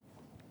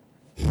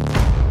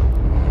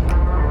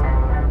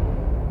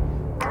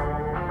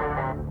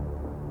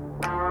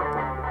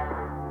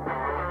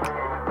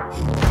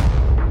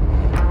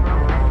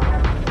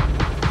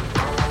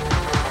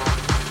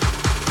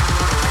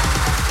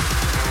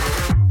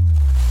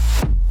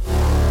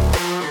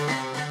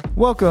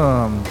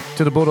Welcome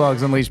to the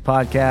Bulldogs Unleashed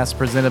podcast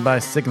presented by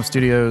Sikkim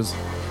Studios.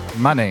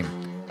 My name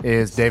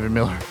is David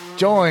Miller,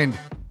 joined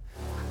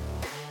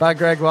by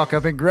Greg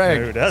Walkup. And Greg,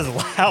 dude, that's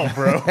loud,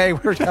 bro. Hey,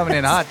 we're coming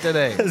in hot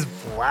today. That's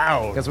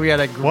loud because we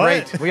have a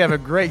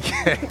great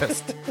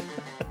guest.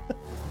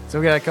 So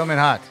we got to come in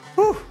hot.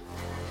 Whew.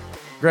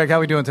 Greg,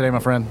 how we doing today, my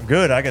friend?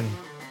 Good. I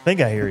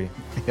think I hear you.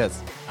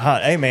 Yes.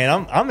 Hot. Hey,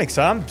 man, I'm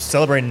excited. I'm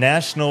celebrating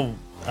National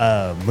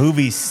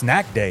Movie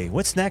Snack Day.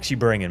 What snacks you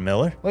bringing,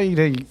 Miller? What are you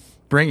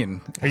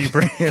bringing? Are you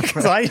bringing?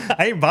 Because I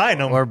ain't buying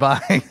them. We're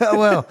buying.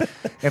 Well,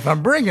 if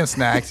I'm bringing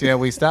snacks,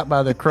 we stop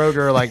by the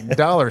Kroger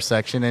dollar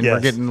section and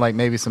we're getting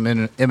maybe some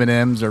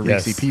M&Ms or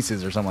Reese's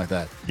Pieces or something like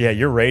that. Yeah,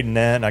 you're raiding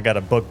that, and I got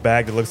a book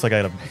bag that looks like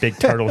I got a big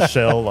turtle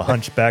shell, a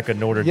Hunchback of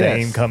Notre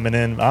Dame coming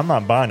in. I'm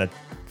not buying a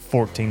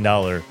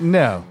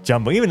 $14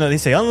 jumbo, even though they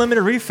say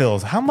unlimited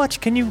refills. How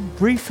much can you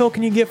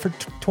get for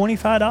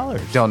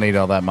 $25? Don't need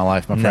all that in my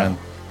life, my friend.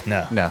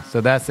 No.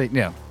 So that's it.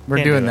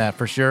 We're doing that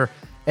for sure.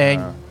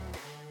 And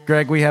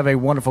Greg, we have a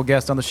wonderful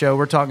guest on the show.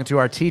 We're talking to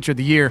our Teacher of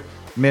the Year,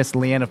 Miss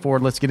Leanna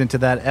Ford. Let's get into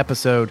that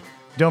episode.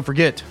 Don't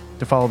forget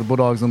to follow the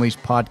Bulldogs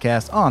Unleashed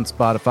podcast on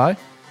Spotify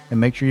and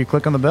make sure you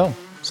click on the bell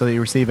so that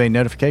you receive a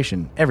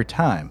notification every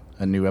time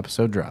a new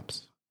episode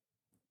drops.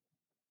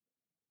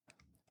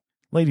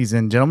 Ladies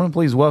and gentlemen,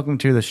 please welcome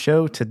to the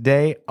show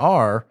today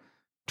our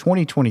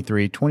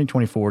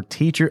 2023-2024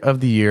 Teacher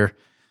of the Year,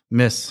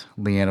 Miss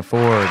Leanna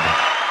Ford.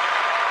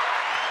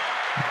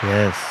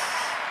 Yes.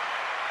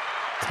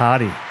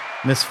 Toddy.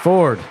 Miss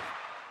Ford,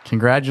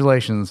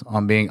 congratulations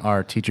on being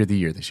our Teacher of the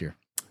Year this year.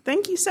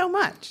 Thank you so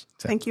much.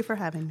 Thank you for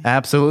having me.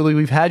 Absolutely.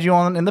 We've had you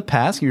on in the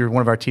past. You were one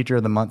of our Teacher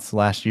of the Months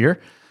last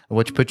year,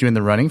 which put you in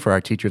the running for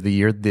our Teacher of the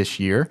Year this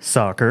year.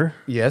 Soccer.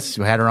 Yes,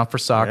 we had her on for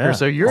soccer. Yeah,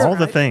 so you're all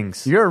the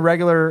things. You're a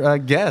regular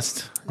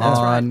guest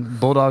on right.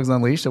 Bulldogs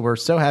Unleashed, so we're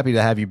so happy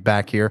to have you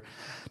back here.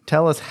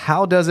 Tell us,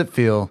 how does it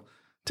feel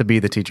to be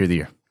the Teacher of the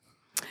Year?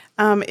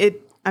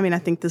 I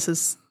think this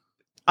is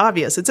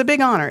obvious. It's a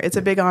big honor. It's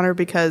a big honor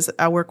because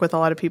I work with a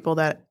lot of people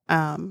that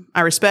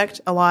I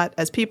respect a lot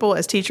as people,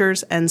 as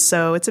teachers. And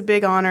so it's a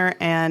big honor,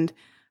 and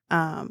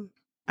I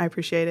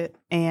appreciate it.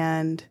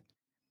 And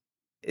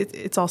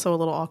it's also a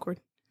little awkward.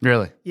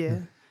 Really? Yeah.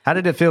 How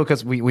did it feel?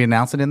 Because we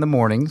announce it in the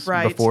mornings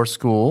before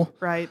school.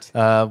 Right.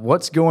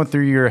 What's going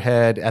through your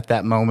head at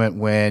that moment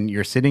when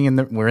you're sitting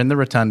we're in the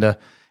rotunda,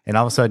 and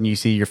all of a sudden you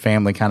see your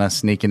family kind of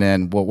sneaking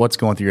in? What's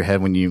going through your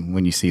head when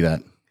you see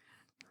that?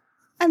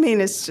 I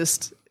mean, it's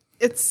just...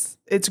 It's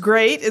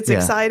great. It's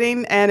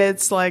exciting. And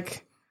it's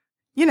like,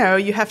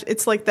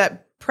 it's like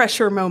that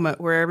pressure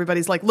moment where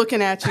everybody's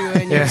looking at you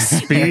and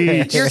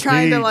you're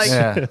trying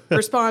to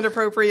respond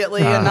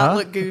appropriately and not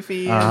look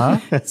goofy.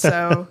 And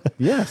so,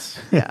 yes.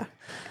 Yeah.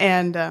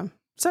 And, it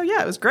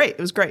was great. It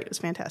was great. It was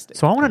fantastic.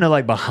 So I want to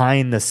know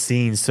behind the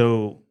scenes.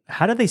 So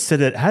how do they set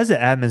it? How does the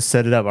admin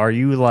set it up? Are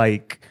you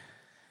like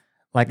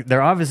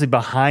they're obviously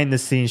behind the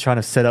scenes trying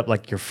to set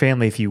up your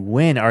family. If you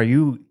win, are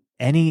you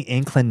any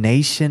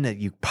inclination that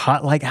you how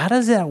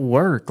does that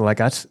work?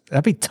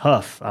 That'd be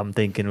tough. I'm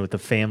thinking with the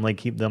family,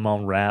 keep them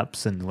on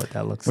wraps and what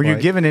that looks like. Were you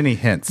given any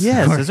hints?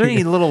 Yes. Is there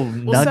any little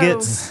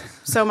nuggets?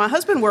 So my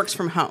husband works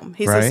from home.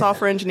 He's a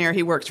software engineer.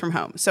 He works from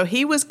home. So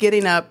he was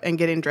getting up and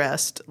getting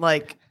dressed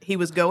like he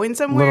was going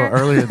somewhere. A little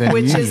earlier than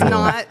which usual. is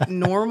not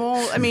normal.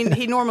 I mean,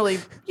 he normally,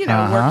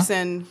 works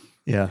in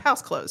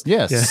house clothes.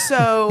 Yes. Yeah.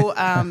 So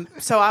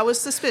I was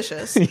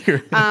suspicious.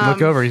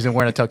 Look over, he's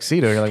wearing a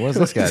tuxedo. You're like, what's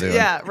this guy doing?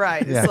 Yeah,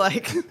 right. Yeah. It's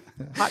like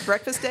hot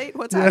breakfast date.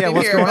 What's happening here?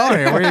 What's going on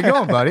here? Where are you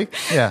going, buddy?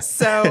 Yeah.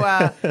 So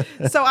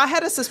I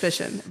had a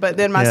suspicion, but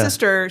then my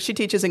sister, she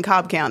teaches in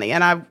Cobb County,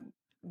 and I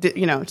did,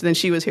 then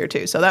she was here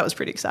too. So that was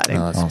pretty exciting.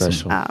 Oh, that's awesome.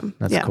 special.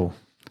 That's cool.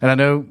 And I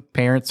know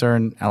parents are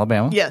in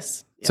Alabama.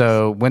 Yes.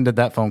 So when did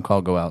that phone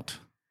call go out?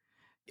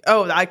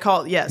 Oh, I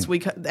called. Yes, we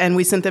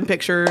sent them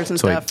pictures and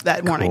stuff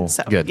that morning. Cool.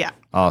 So good. Yeah,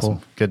 awesome.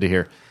 Cool. Good to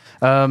hear.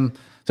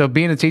 So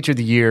being a Teacher of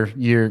the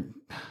Year,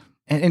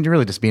 and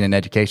really just being in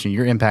education,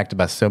 you're impacted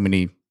by so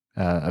many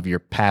of your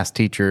past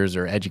teachers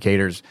or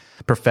educators,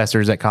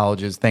 professors at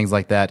colleges, things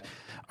like that.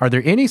 Are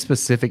there any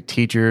specific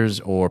teachers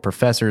or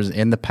professors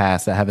in the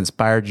past that have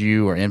inspired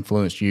you or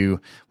influenced you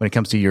when it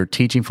comes to your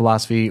teaching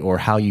philosophy or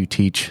how you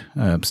teach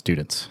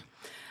students?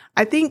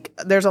 I think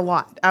there's a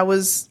lot. I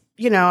was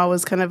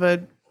kind of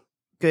a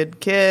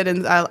good kid,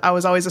 and I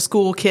was always a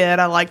school kid.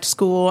 I liked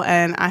school,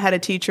 and I had a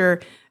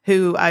teacher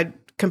who I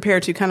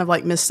compared to kind of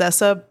like Miss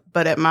Sessa,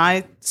 but at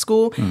my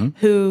school,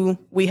 who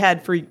we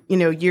had for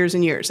years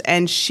and years.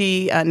 And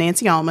she,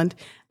 Nancy Almond,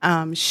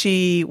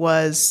 she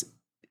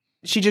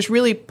just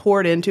really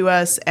poured into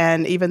us.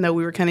 And even though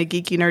we were kind of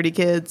geeky, nerdy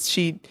kids,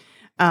 she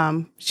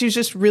was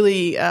just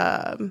really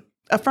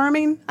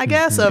affirming, I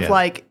guess, of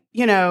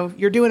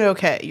you're doing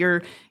okay.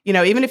 You're,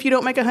 even if you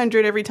don't make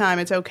 100 every time,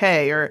 it's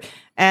okay.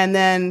 And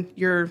then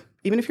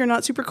even if you're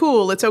not super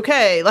cool, it's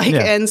okay.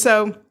 And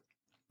so,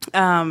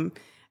 and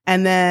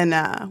then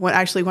when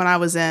I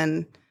was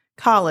in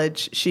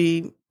college,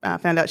 she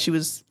found out she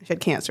had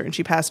cancer and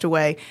she passed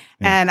away.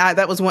 And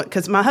that was one,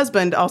 because my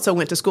husband also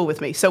went to school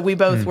with me. So we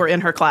both were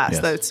in her class.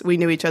 Yes. We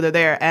knew each other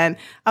there. And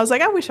I was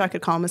like, I wish I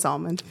could call Miss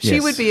Almond. She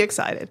Yes. would be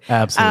excited.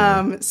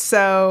 Absolutely.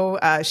 So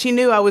she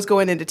knew I was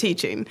going into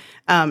teaching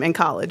in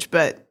college,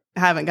 but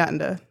I haven't gotten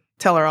to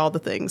tell her all the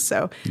things.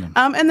 So,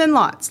 and then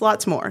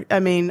lots more. I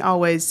mean,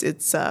 always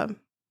it's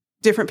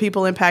different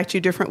people impact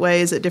you different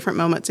ways at different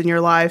moments in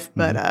your life.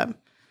 But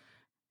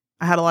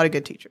I had a lot of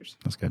good teachers.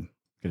 That's good.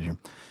 Good to hear.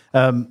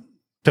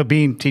 So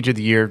being Teacher of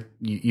the Year,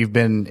 you've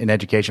been in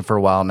education for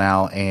a while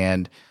now,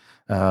 and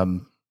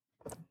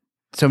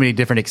so many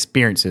different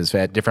experiences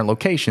at different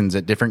locations,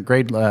 at different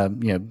grade,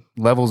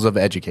 levels of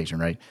education,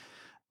 right?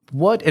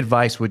 What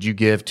advice would you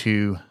give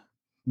to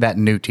that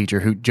new teacher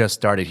who just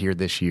started here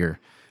this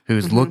year,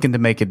 who's looking to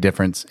make a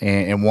difference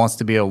and wants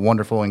to be a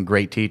wonderful and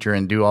great teacher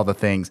and do all the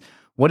things?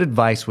 What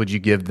advice would you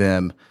give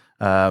them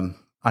on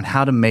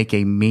how to make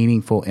a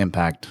meaningful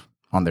impact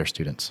on their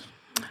students?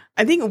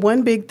 I think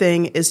one big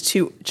thing is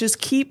to just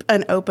keep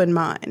an open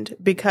mind,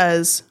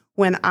 because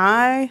when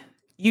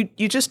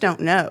you just don't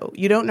know.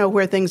 You don't know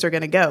where things are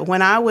going to go.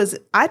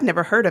 I'd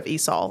never heard of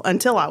ESOL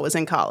until I was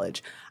in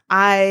college.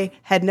 I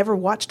had never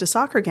watched a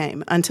soccer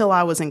game until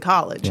I was in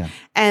college. Yeah.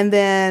 And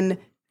then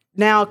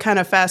now kind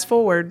of fast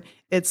forward,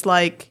 it's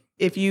like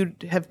if you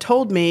have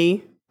told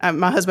me,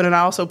 my husband and I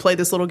also play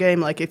this little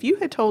game, like if you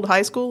had told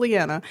high school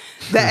Leanna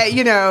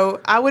that,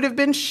 I would have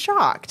been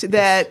shocked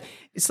that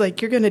it's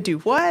like, you're going to do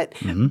what?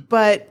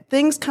 But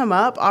things come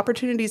up,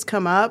 opportunities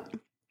come up,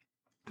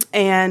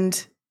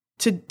 and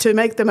to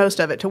make the most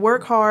of it, to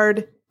work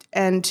hard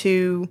and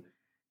to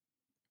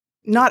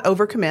not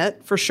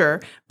overcommit for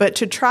sure, but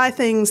to try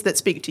things that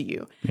speak to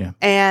you. Yeah.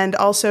 And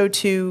also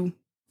to,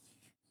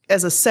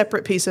 as a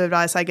separate piece of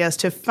advice, I guess,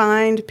 to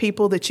find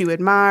people that you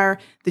admire,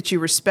 that you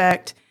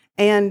respect,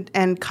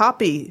 and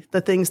copy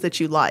the things that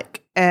you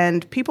like.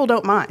 And people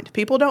don't mind.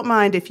 People don't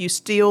mind if you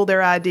steal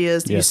their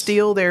ideas, you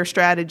steal their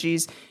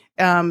strategies.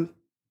 Good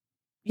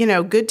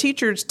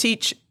teachers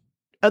teach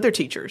other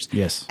teachers.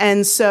 Yes.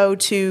 And so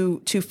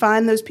to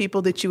find those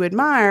people that you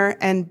admire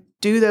and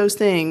do those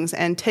things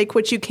and take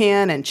what you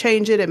can and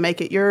change it and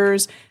make it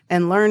yours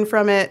and learn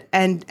from it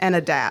and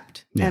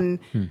adapt and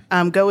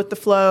go with the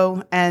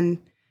flow. And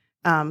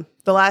the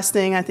last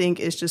thing I think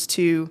is just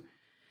to,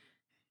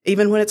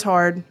 even when it's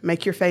hard,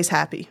 make your face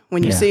happy.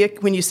 When you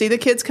see the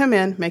kids come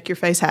in, make your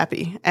face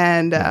happy.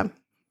 And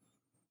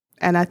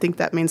I think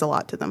that means a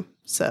lot to them.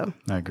 So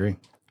I agree.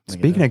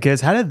 Speaking of kids,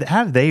 how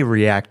have they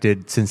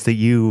reacted since that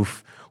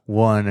you've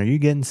won? Are you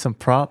getting some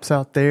props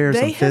out there?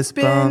 Some fist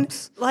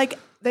bumps?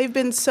 They've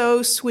been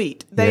so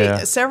sweet.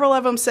 Several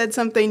of them said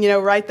something,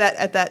 right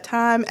at that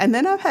time. And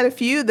then I've had a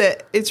few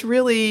that it's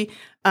really,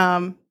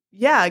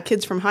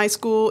 kids from high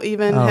school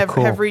even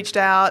have reached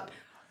out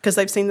because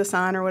they've seen the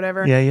sign or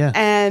whatever. Yeah.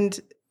 And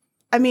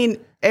I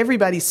mean,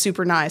 everybody's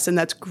super nice and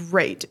that's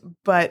great.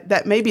 But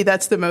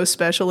that's the most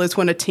special is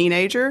when a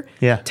teenager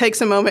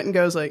takes a moment and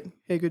goes like,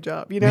 hey, good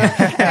job,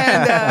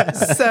 And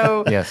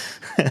so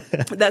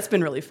that's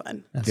been really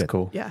fun. That's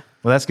cool. Yeah.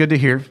 Well, that's good to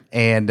hear.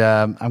 And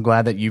I'm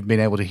glad that you've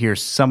been able to hear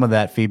some of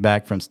that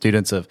feedback from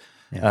students of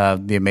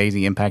the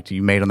amazing impact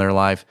you made on their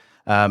life.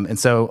 And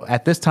so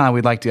at this time,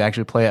 we'd like to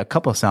actually play a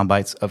couple of sound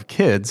bites of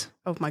kids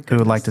who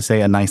would like to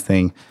say a nice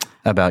thing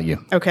about you.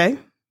 Okay.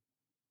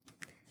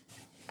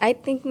 I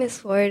think Miss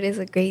Ford is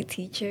a great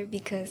teacher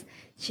because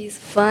she's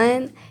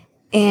fun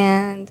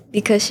and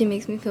because she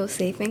makes me feel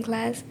safe in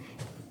class.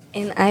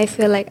 And I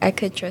feel like I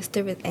could trust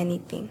her with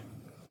anything.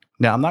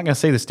 Now, I'm not going to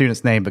say the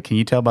student's name, but can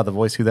you tell by the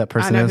voice who that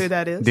person is? I know who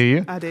that is. Do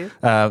you? I do.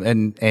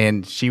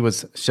 And she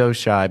was so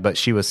shy, but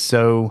she was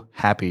so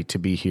happy to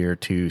be here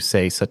to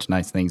say such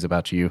nice things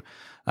about you.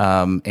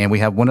 And we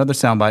have one other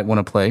soundbite I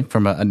want to play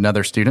from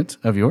another student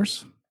of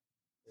yours.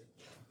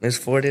 Miss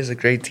Ford is a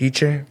great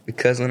teacher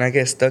because when I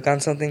get stuck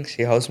on something,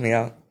 she helps me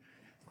out.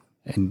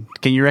 And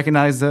can you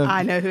recognize the?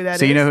 I know who that is.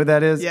 So you know who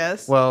that is?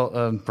 Yes.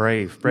 Well,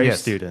 brave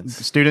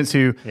students. Students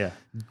who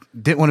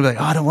didn't want to be like,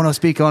 I don't want to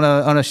speak on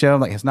a show.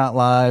 I'm like, it's not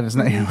live. It's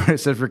not. It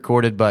says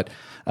recorded, but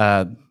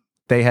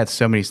they had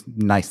so many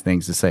nice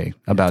things to say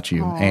about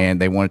you, and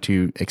they wanted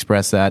to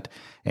express that,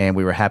 and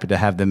we were happy to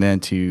have them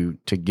in to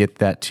get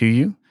that to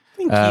you.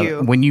 Thank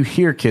you. When you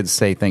hear kids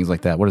say things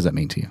like that, what does that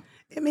mean to you?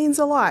 It means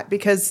a lot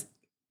because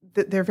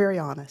they're very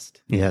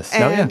honest. Yes.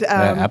 And,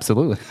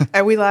 absolutely.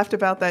 And we laughed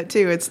about that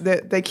too. It's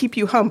that they keep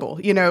you humble.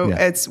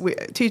 It's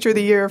Teacher of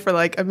the Year for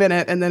like a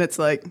minute, and then it's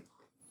like,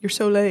 you're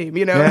so lame.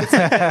 It's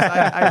like,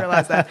 yes, I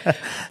realize that.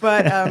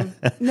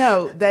 But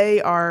no,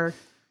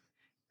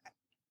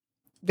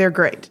 they're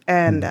great.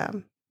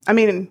 And I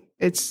mean,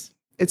 it's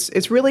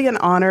really an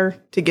honor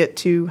to get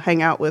to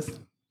hang out with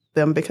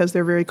them because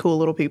they're very cool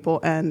little people.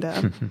 And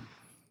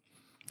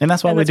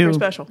that's why we do.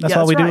 Special. That's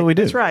why we do what we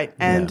do. That's right.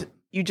 And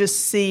you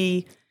just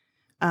see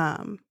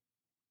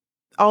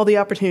all the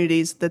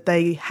opportunities that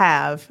they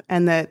have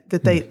and that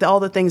they all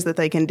the things that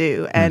they can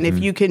do. And if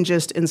you can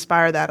just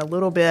inspire that a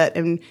little bit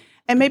and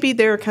maybe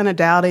they're kind of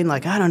doubting,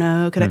 like, I don't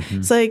know,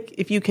 it's like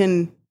if you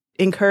can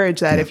encourage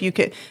that, if you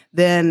can,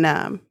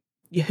 then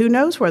who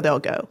knows where they'll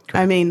go?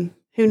 I mean,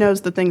 who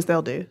knows the things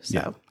they'll do?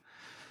 So,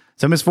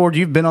 So Ms. Ford,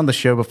 you've been on the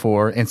show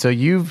before, and so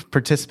you've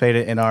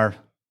participated in our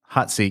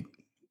hot seat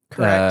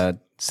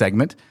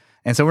segment.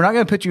 And so we're not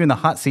going to put you in the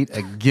hot seat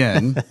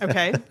again.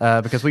 okay.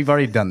 Because we've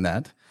already done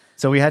that.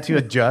 So we had to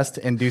adjust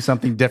and do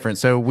something different.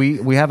 So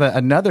we have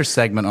another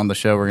segment on the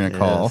show we're going to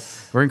call.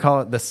 Yes. We're going to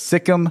call it the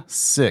Sick'em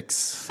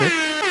Six.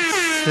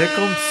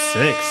 Sick'em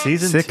 6,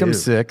 season 2. Sick'em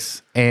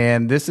Six.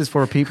 And this is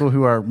for people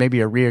who are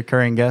maybe a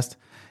reoccurring guest.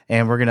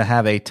 And we're going to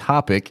have a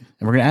topic,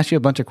 and we're going to ask you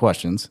a bunch of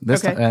questions.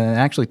 And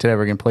actually today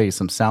we're going to play you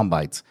some sound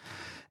bites.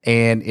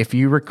 And if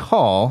you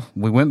recall,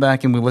 we went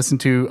back and we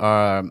listened to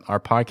our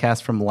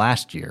podcast from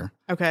last year.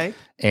 Okay.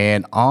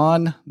 And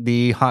on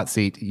the hot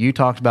seat, you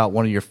talked about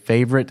one of your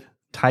favorite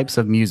types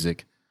of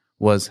music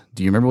was,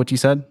 do you remember what you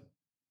said?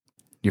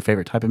 Your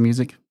favorite type of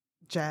music?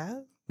 Jazz?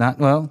 Not,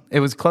 well, it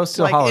was close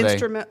to Like a holiday.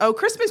 instrument. Oh,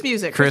 Christmas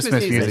music.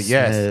 Christmas music,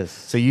 yes. Yes.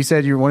 So you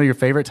said one of your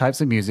favorite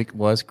types of music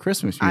was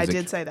Christmas music. I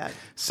did say that.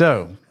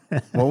 So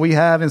what we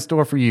have in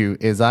store for you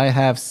is I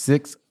have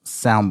 6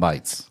 sound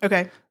bites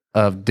Okay.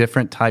 of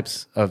different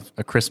types of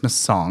Christmas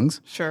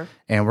songs. Sure.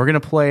 And we're going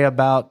to play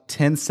about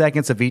 10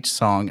 seconds of each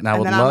song. And I And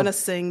would then love I'm going to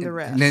sing the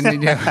rest.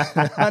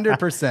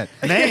 100%.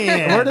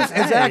 Man, It's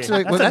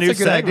actually, well, that's a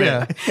good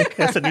idea.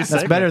 That's a new That's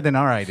segment. better than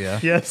our idea.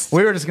 Yes.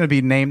 We were just going to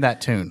be name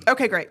that tune.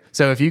 Okay, great.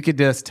 So if you could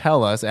just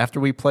tell us after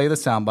we play the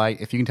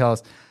soundbite, if you can tell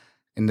us,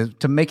 and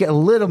to make it a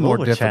little more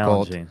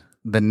difficult, challenging.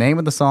 the name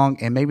of the song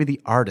and maybe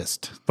the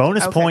artist.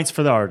 Bonus Okay. points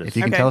for the artist. If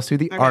you can Okay. tell us who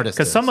the Okay. artist is.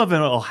 Because some of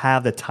them will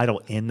have the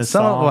title in the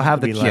Some song. of it will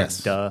have the It'll be like,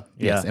 yes. duh.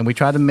 Yes. Yeah. And we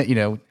try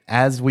to,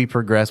 as we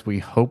progress, we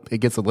hope it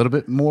gets a little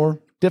bit more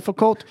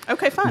difficult.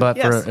 Okay, fine. But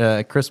Yes. for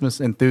a Christmas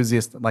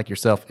enthusiast like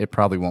yourself, it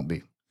probably won't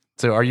be.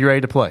 So are you ready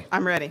to play?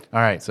 I'm ready.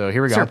 All right. So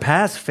here we Is go. her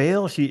pass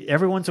fail?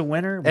 Everyone's a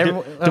winner.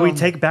 Everyone- do we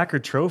take back her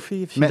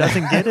trophy if she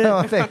doesn't get it?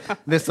 I think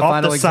this is the Off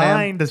final the exam.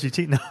 sign? Does she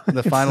cheat? No.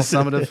 The final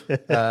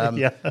summative.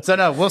 Yeah. So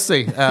no, we'll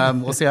see.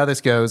 We'll see how this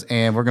goes,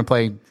 and we're gonna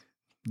play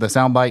the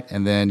soundbite,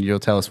 and then you'll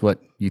tell us what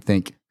you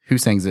think, who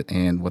sings it,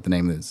 and what the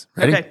name is.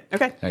 Ready? Okay.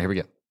 Okay. All right, here we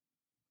go.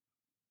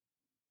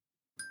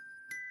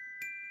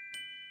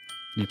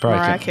 You probably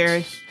Mariah can't.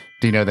 Carey.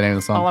 Do you know the name of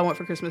the song? All I Want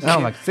for Christmas. Is Oh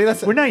You. my! See,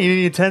 that's We're not even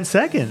need 10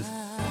 seconds.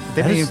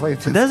 they didn't even play it.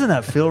 Doesn't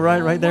that feel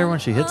right there when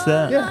she hits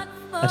that? Yeah.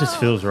 That just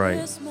feels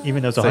right.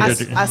 Even though it's So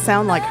 100. I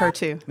sound like her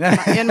too.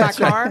 In my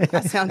car,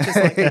 I sound just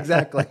like her.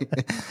 Exactly.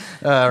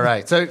 All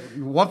right. So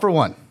 1 for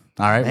 1.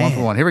 All right, 1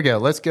 for 1. Here we go.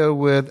 Let's go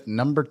with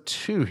number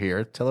 2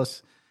 here. Tell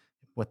us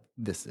what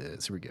this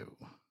is. Here we go.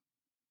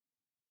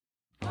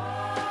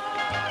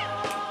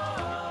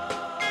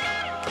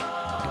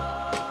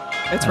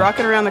 It's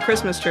rocking around the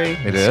Christmas tree.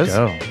 It is.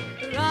 Go.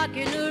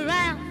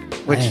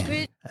 Which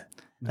Man.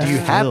 do you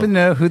happen to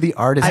know who the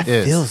artist That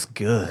is? feels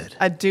good.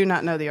 I do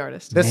not know the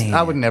artist. This Man.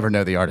 I would never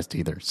know the artist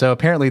either. So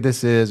apparently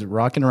this is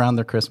 "Rocking Around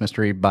the Christmas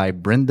Tree" by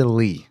Brenda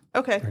Lee.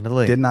 Okay.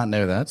 Did not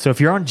know that. So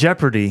if you're on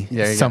Jeopardy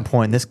There you at some go.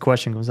 point, this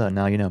question comes up.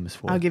 Now you know, Miss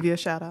Ford. I'll give you a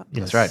shout out.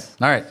 Yes. That's right.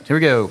 All right, here we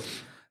go.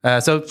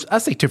 So I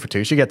say 2 for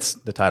 2. She gets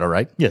the title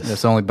right. Yes.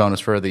 It's the only bonus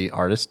for the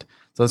artist.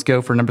 So let's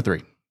go for number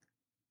 3.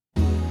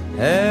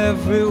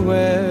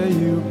 Everywhere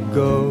you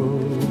go,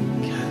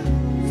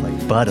 It's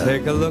like butter.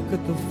 take a look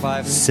at the 5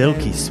 and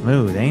Silky 10.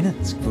 smooth, ain't it?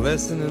 It's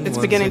glistening. It's once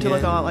beginning to look a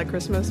again. lot like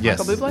Christmas. Yes.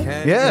 Michael Bublé.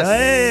 Can't Yes.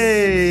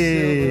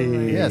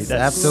 Hey. Yes,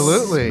 That's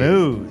absolutely.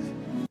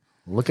 Smooth.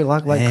 Look a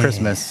lot like Man.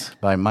 Christmas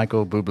by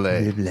Michael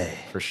Bublé. Bublé.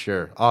 For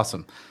sure.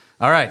 Awesome.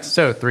 All right,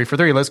 so 3 for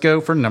 3. Let's go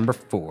for number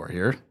 4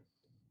 here.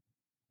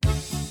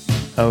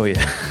 Oh,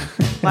 yeah.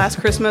 Last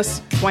Christmas,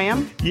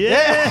 Wham.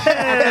 Yes.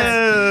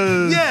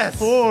 Yes.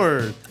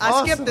 Ford.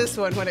 I skip this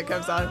one when it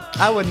comes on.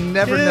 I would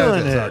never know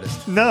Killing this it.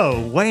 artist.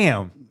 No,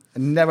 wham.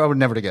 I would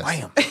never to guess.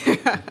 Wham.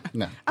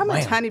 No. I'm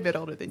a tiny bit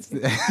older than you.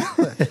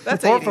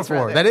 That's 4 80s for 4.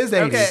 right there. That is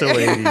 80s. Okay. So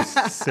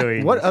 80s. So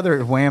 80s. What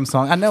other Wham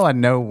song? I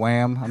know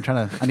Wham.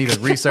 I need to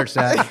research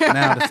that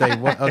now to say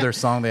what other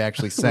song they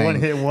actually sang.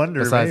 One-hit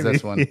wonder, besides maybe.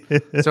 this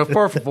one. So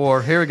 4 for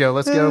 4. Here we go.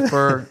 Let's go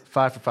for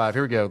 5 for 5.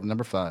 Here we go.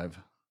 Number 5.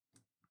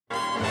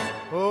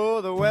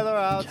 Oh, the weather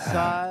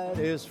outside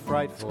is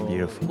frightful.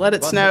 Beautiful. Let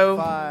It but Snow.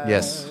 the fire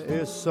Yes.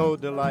 is so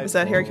delightful. Is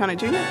that Harry Connick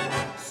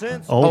Jr.?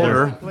 Since Older.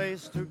 there's a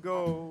place to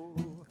go.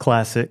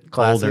 Classic.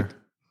 Classic. Older.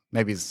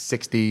 Maybe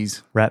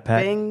 60s. Rat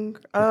Pack. Bing.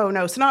 Oh,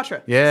 no,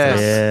 Sinatra. Yes.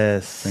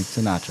 Yes. Frank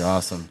Sinatra.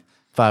 Awesome.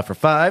 5 for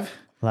 5.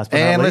 Last but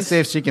not And let's least. see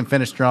if she can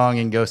finish strong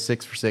and go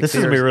 6 for 6. This is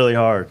going to be really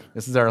hard.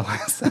 This is our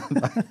last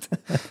soundbite.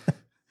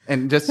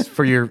 And just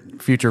for your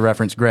future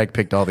reference, Greg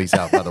picked all these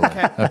out, by the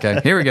way.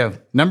 Okay, here we go.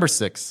 Number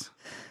 6.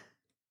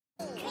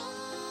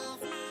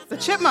 The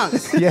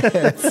Chipmunks.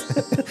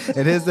 Yes,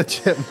 it is the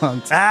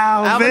Chipmunks.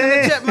 Alvin and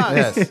the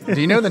Alvin. Chipmunks. Yes.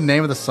 Do you know the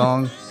name of the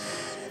song?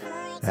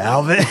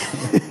 Alvin.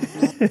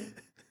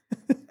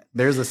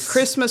 There's a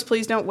Christmas,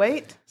 Please Don't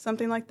Wait.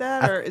 Something like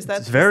that? Or is that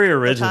It's very the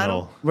original.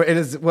 title? Well, it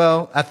is.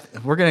 Well,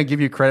 we're going to give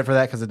you credit for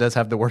that because it does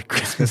have the word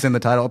Christmas in the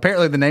title.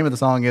 Apparently, the name of the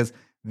song is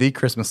The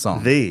Christmas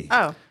Song. The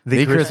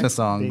Christmas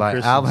Song The by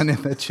Christmas. Alvin and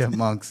the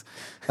Chipmunks.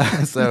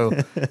 So,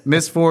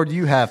 Miss Ford,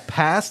 you have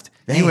passed.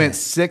 You went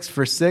 6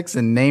 for 6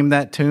 and named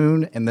that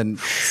tune and then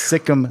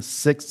Sick'em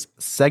 6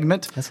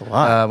 segment. That's a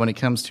lot. When it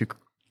comes to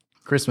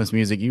Christmas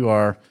music, you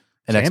are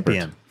an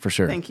Champion. expert for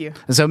sure. Thank you.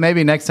 And so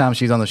maybe next time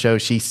she's on the show,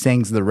 she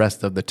sings the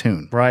rest of the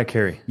tune. Mariah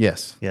Carey.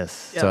 Yes. Yes.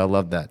 So I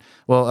love that.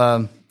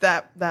 Well,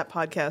 That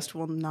podcast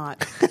will not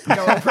go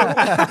over well.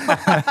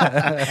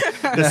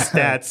 The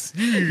stats.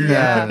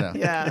 yeah.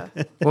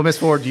 Yeah. Well, Miss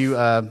Ford, you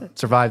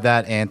survived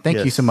that, and thank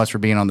you Yes. so much for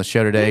being on the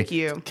show today. Thank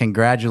you.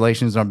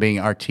 Congratulations on being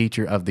our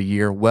Teacher of the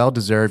Year. Well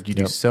deserved. You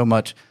do so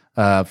much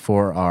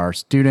for our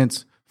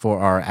students, for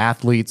our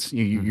athletes.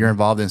 You're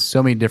involved in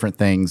so many different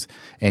things,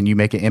 and you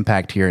make an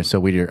impact here. And so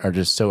we are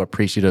just so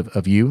appreciative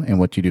of you and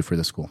what you do for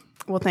the school.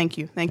 Well, thank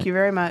you. Thank you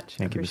very much.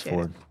 Thank you, Ms. Appreciate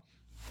Ford.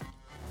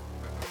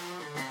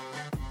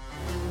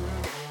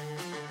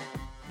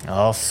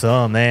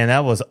 Awesome, man.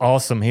 That was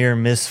awesome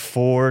hearing Miss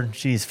Ford.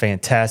 She's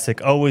fantastic.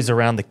 Always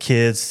around the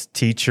kids,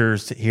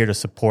 teachers, here to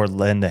support,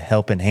 lend a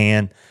helping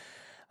hand.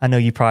 I know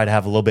you probably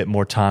have a little bit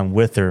more time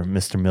with her,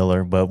 Mr.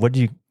 Miller, but what did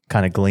you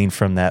kind of glean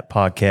from that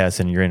podcast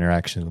and your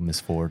interaction with Miss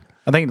Ford?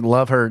 I think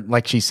love her,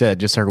 like she said,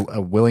 just her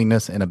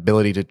willingness and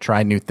ability to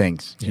try new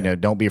things. You know,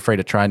 don't be afraid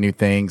to try new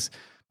things.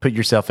 Put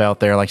yourself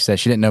out there. Like she said,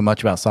 she didn't know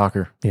much about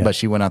soccer, but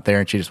she went out there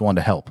and she just wanted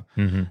to help.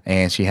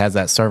 And she has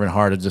that servant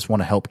heart to just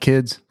want to help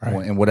kids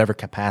in whatever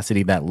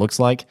capacity that looks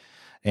like.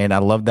 And I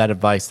love that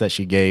advice that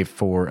she gave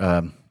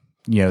for,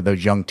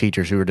 those young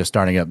teachers who are just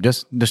starting up.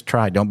 Just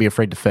try. Don't be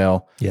afraid to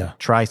fail. Yeah.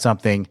 Try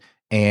something.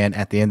 And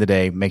at the end of the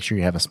day, make sure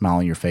you have a smile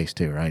on your face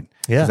too, right?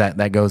 Yeah. 'Cause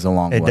that goes a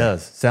long way. It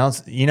does.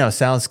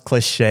 Sounds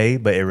cliche,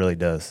 but it really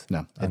does.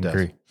 No, I it does.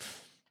 agree.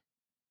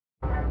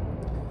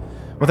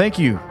 Well, thank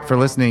you for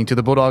listening to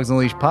the Bulldogs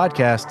Unleashed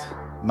podcast.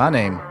 My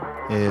name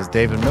is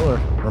David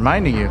Miller,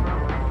 reminding you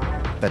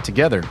that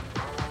together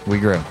we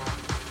grow.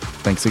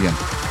 Thanks again.